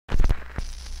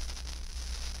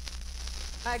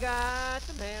I got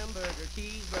some hamburger,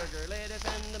 cheeseburger, lettuce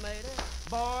and tomato,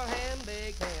 boiled ham,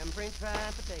 baked ham, french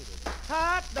fried potatoes,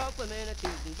 hot dog with minute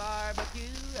cheese and barbecue,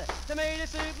 tomato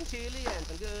soup and chili and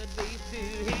some good beef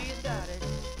too. He's got it.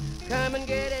 Come and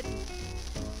get it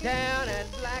down at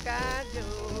Blackeyed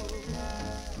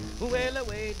Joe. Well,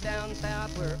 away down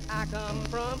south where I come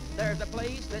from, there's a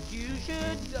place that you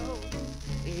should go.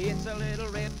 It's a little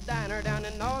red diner down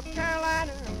in North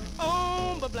Carolina,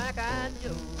 owned by Blackeyed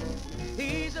Joe.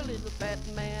 He's a little fat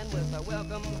man with a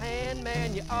welcome hand,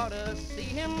 man, you ought to see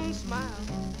him smile.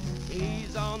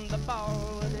 He's on the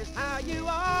ball, this how you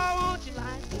are, won't you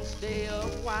like and stay a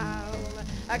while?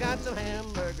 I got some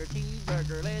hamburger,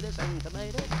 cheeseburger, lettuce and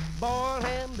tomato, boiled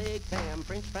ham, baked ham,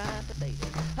 french fried potato,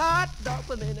 hot dog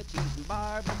with minute cheese and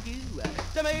barbecue,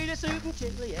 tomato soup and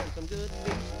chili and some good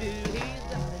beef stew. He's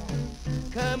got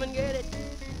it. Come and get it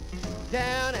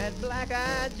down at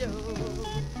Blackeyed Joe.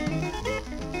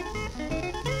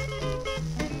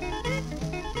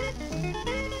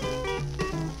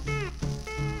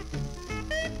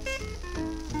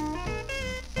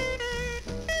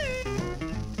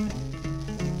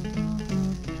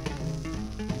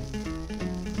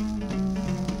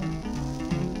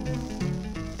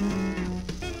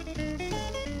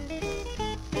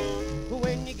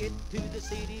 When you get to the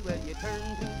city, well, you turn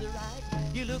to the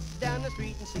right. You look down the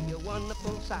street and see a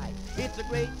wonderful sight. It's a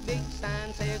great big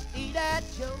sign says, "Eat at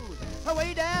Joe's."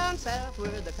 Away down south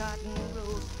where the cotton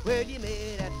grows. Well, you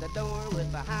met at the door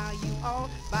with a how you all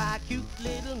by a cute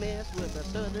little miss with a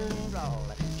southern drawl.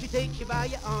 She takes you by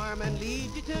your arm and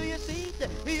leads you to your seat.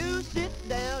 You sit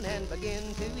down and begin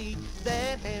to eat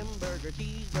that hamburger,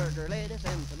 cheeseburger, lettuce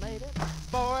and tomato,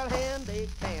 boiled ham,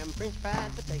 baked ham, french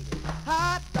fried potato,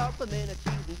 hot dog with minute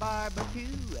cheese and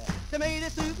barbecue, tomato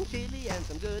soup and chili and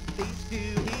some good beef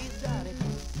stew. He's got it.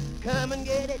 Come and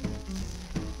get it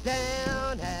down